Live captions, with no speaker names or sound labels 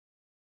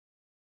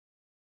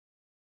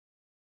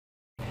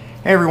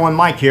Hey everyone,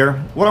 Mike here.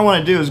 What I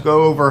want to do is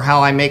go over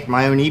how I make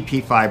my own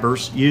EP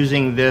fibers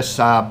using this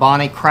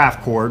Bonnnie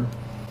Craft Cord.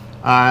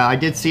 I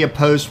did see a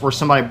post where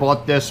somebody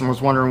bought this and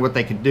was wondering what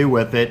they could do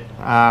with it.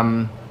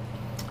 And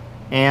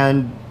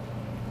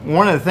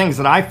one of the things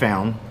that I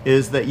found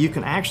is that you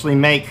can actually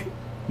make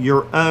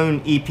your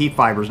own EP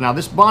fibers. Now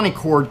this Bonnnie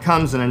cord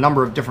comes in a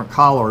number of different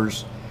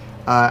colors.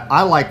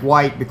 I like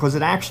white because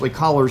it actually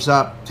colors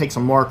up, takes a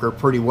marker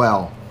pretty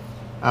well.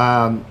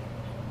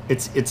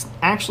 It's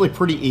actually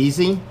pretty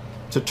easy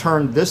to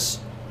turn this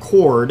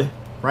cord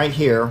right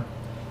here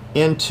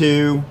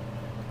into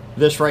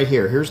this right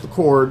here. Here's the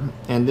cord,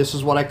 and this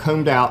is what I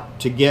combed out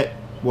to get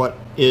what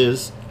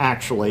is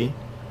actually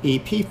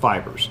EP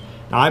fibers.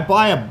 Now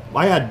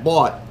I had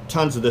bought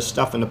tons of this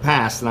stuff in the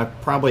past, and I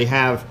probably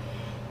have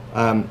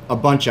a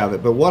bunch of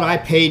it, but what I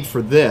paid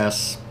for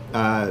this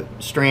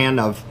strand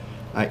of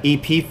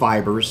EP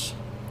fibers,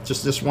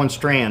 just this one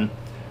strand,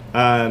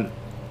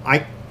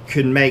 I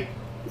could make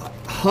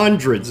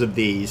hundreds of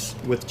these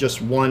with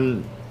just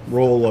one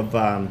roll of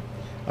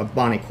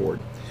Bonnnie cord.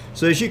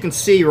 So as you can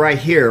see right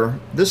here,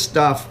 this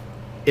stuff,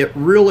 it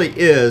really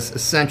is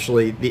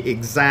essentially the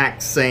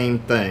exact same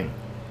thing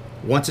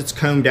once it's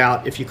combed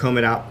out, if you comb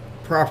it out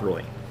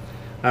properly.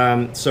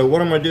 So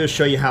what I'm going to do is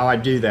show you how I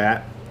do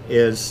that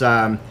is,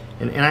 and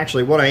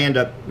actually what I end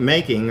up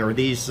making are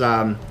these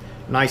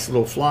nice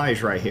little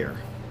flies right here.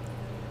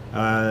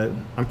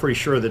 I'm pretty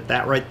sure that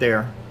that right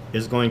there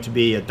is going to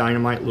be a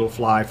dynamite little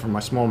fly for my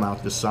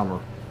smallmouth this summer,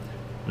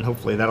 and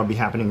hopefully that'll be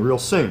happening real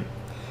soon.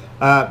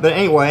 But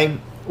anyway,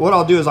 what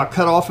I'll do is I'll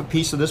cut off a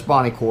piece of this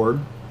Bonnnie cord,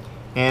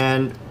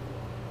 and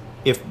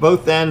if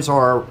both ends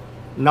are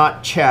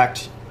not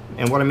checked,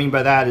 and what I mean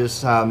by that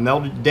is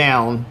melted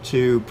down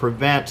to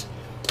prevent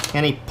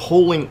any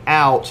pulling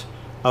out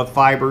of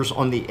fibers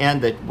on the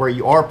end that where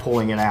you are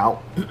pulling it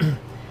out.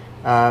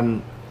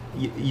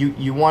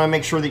 You want to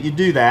make sure that you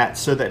do that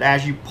so that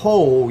as you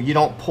pull, you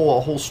don't pull a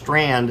whole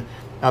strand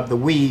of the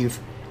weave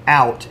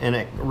out and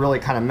it really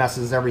kind of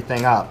messes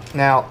everything up.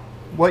 Now,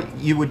 what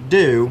you would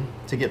do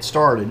to get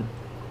started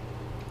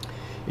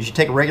is you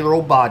take a regular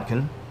old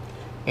bodkin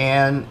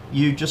and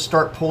you just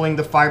start pulling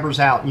the fibers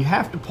out. You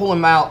have to pull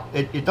them out.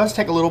 It does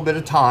take a little bit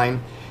of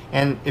time,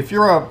 and if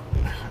you're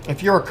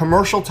a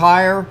commercial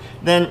tire,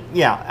 then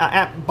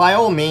yeah, by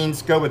all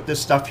means go with this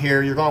stuff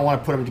here. You're going to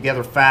want to put them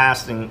together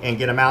fast and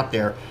get them out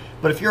there.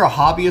 But if you're a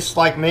hobbyist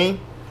like me,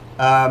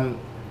 and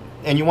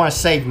you want to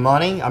save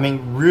money, I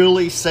mean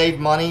really save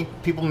money,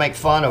 people make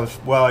fun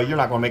of, well, you're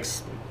not going to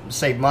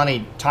save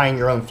money tying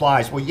your own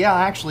flies. Well, yeah,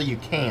 actually you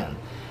can,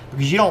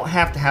 because you don't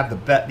have to have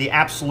the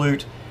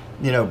absolute,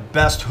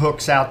 best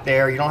hooks out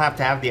there. You don't have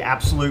to have the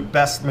absolute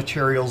best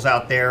materials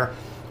out there.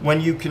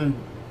 When you can,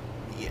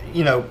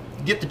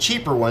 get the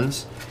cheaper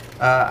ones.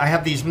 I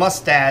have these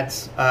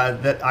mustads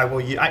that I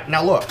will use.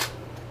 Now look,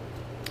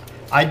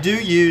 I do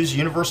use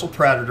universal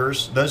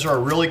predators. Those are a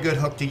really good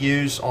hook to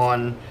use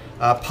on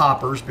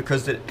poppers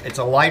because it's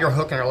a lighter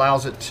hook and it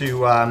allows it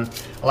to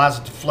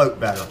float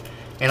better.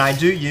 And I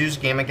do use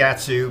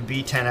Gamakatsu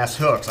B10S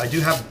hooks. I do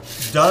have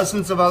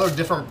dozens of other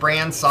different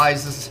brand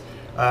sizes,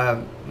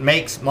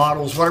 makes,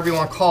 models, whatever you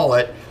want to call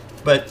it.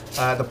 But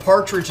the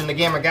Partridge and the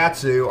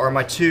Gamakatsu are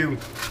my two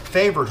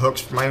favorite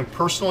hooks for my own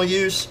personal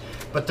use.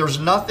 But there's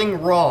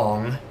nothing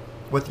wrong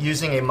with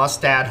using a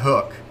mustad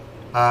hook.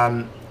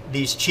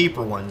 These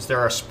cheaper ones.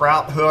 They're a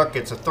Sprout hook.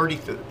 It's a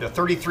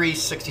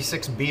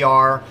 3366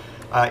 BR.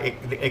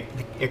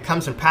 It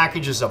comes in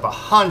packages of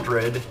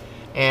 100,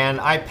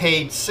 and I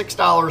paid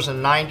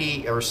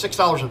 $6.90 or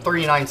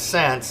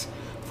 $6.39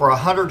 for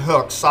 100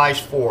 hooks, size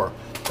 4.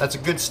 That's a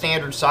good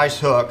standard size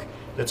hook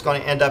that's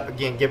going to end up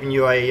again giving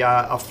you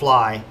a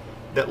fly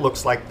that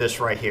looks like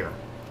this right here.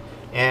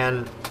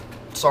 And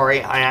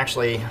sorry, I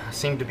actually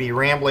seem to be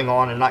rambling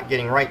on and not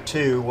getting right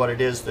to what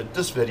it is that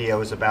this video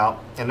is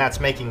about, and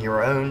that's making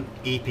your own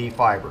EP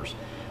fibers.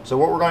 So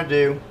what we're going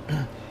to do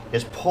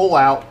is pull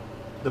out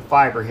the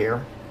fiber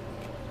here,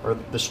 or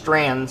the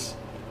strands,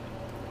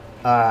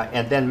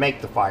 and then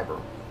make the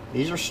fiber.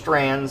 These are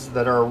strands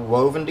that are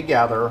woven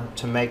together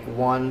to make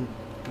one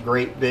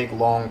great big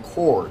long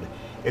cord.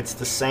 It's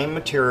the same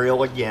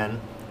material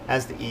again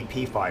as the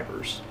EP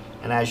fibers,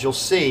 and as you'll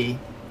see,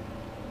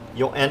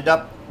 you'll end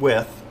up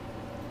with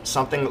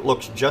something that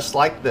looks just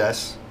like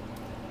this,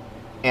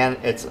 and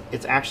it's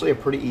actually a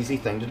pretty easy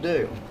thing to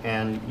do.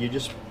 And you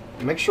just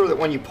make sure that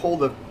when you pull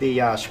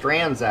the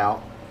strands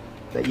out,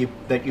 that you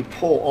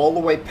pull all the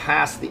way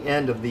past the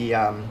end of the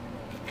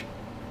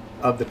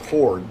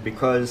cord,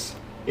 because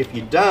if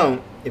you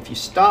don't, if you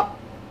stop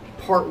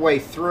part way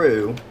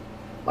through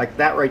like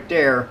that right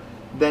there,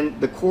 then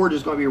the cord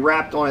is going to be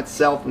wrapped on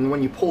itself, and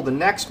when you pull the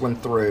next one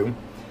through,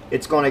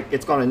 it's going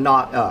to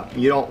knot up.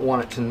 You don't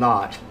want it to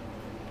knot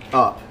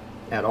up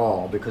at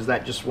all, because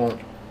that just won't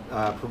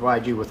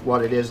provide you with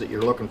what it is that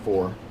you're looking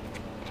for.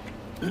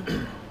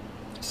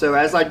 So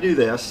as I do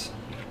this,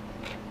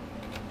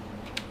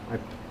 I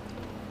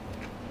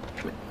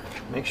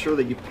make sure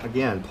that you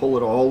again pull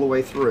it all the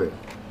way through,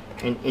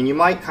 and you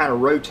might kind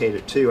of rotate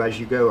it too as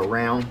you go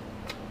around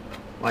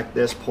like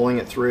this, pulling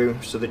it through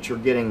so that you're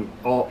getting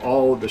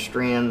all of the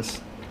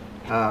strands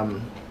all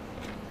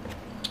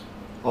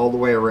the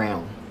way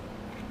around.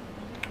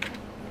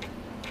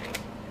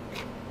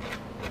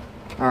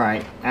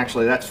 Alright,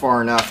 actually that's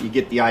far enough. You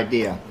get the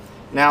idea.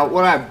 Now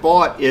what I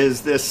bought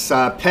is this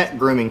pet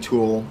grooming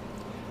tool.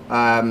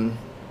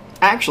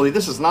 Actually,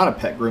 this is not a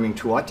pet grooming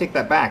tool. I take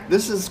that back.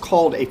 This is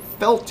called a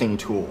felting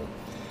tool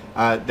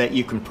that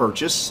you can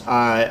purchase.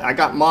 I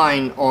got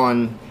mine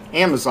on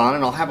Amazon,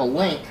 and I'll have a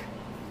link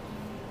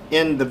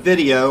in the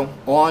video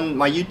on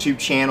my YouTube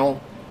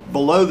channel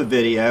below the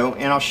video,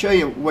 and I'll show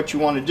you what you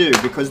want to do,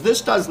 because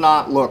this does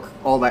not look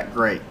all that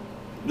great.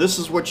 This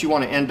is what you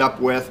want to end up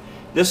with.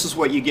 This is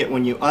what you get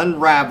when you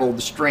unravel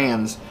the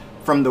strands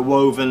from the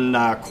woven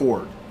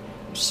cord.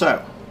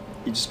 So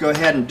you just go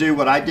ahead and do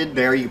what I did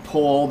there. You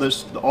pull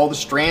all the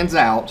strands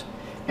out,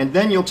 and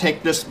then you'll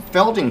take this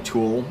felting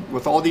tool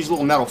with all these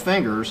little metal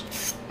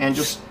fingers and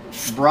just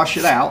brush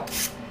it out.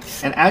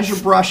 And as you're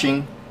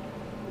brushing,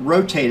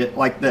 rotate it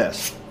like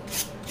this,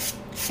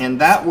 and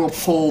that will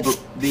pull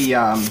the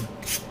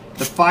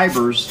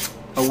fibers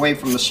away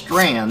from the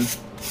strand,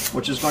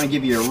 which is going to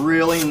give you a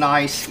really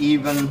nice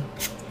even.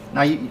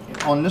 Now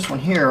on this one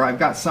here, I've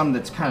got some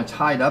that's kind of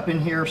tied up in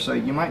here, so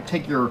you might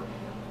take your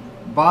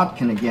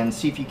bodkin again,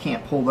 see if you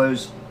can't pull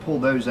those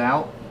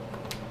out,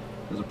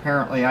 because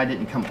apparently I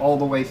didn't come all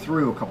the way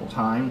through a couple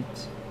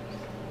times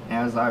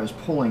as I was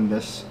pulling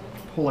this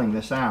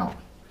out,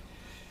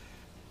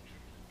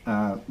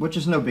 which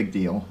is no big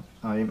deal.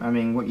 I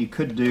mean, what you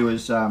could do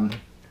is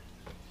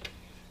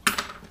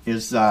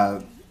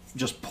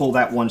just pull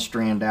that one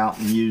strand out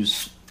and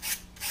use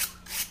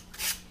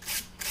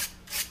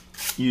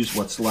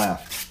what's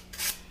left.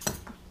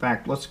 In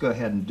fact, let's go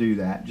ahead and do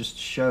that just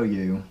to show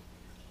you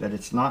that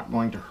it's not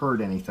going to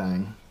hurt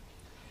anything.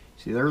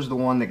 See, there's the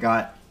one that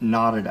got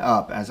knotted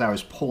up as I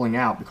was pulling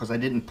out, because I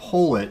didn't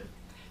pull it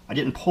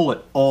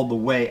all the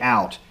way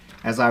out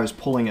as I was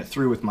pulling it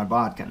through with my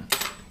bodkin.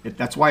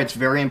 That's why it's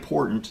very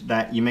important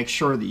that you make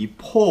sure that you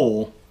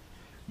pull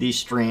these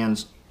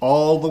strands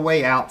all the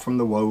way out from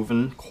the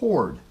woven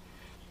cord.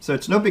 So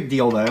it's no big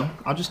deal though.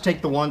 I'll just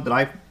take the one that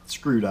I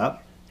screwed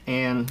up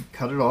and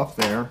cut it off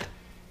there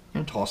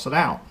and toss it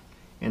out,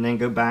 and then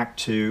go back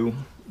to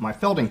my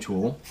felting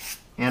tool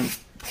and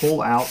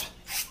pull out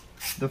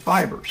the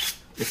fibers.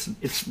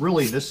 It's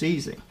really this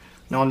easy.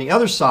 Now on the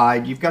other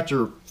side, you've got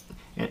your,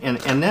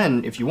 and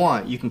then if you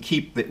want, you can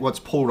keep what's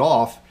pulled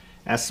off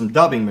as some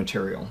dubbing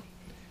material.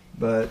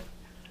 But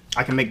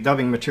I can make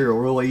dubbing material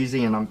real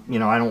easy, and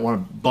I don't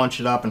want to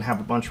bunch it up and have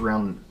a bunch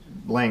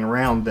laying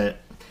around, that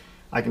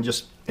I can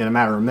just in a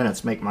matter of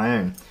minutes make my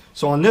own.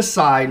 So on this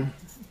side,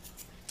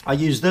 I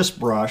use this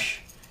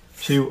brush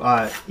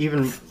to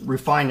even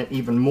refine it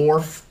even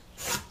more.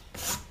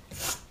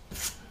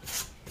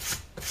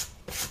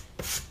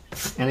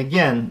 And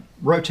again,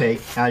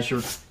 rotate as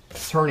you're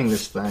turning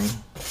this thing,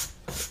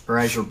 or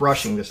as you're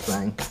brushing this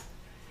thing.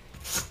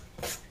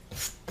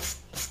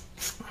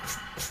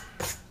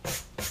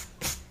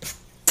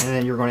 And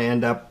then you're going to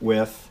end up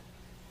with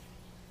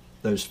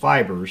those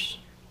fibers,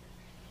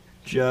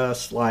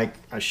 just like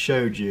I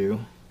showed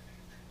you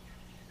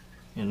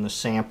in the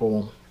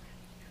sample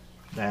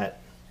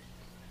that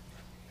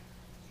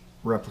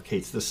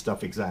replicates this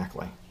stuff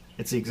exactly.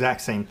 It's the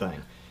exact same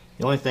thing.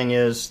 The only thing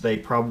is they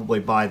probably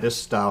buy this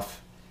stuff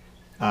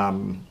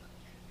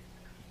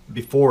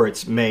before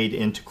it's made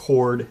into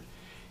cord,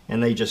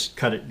 and they just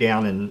cut it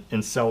down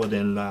and sell it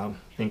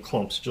in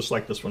clumps, just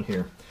like this one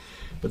here.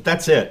 But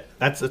that's it.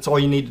 That's all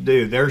you need to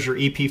do. There's your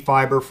EP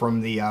fiber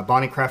from the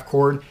Bonnnie Craft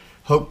Cord.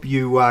 Hope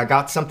you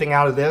got something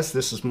out of this.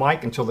 This is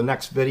Mike. Until the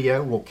next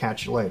video, we'll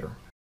catch you later.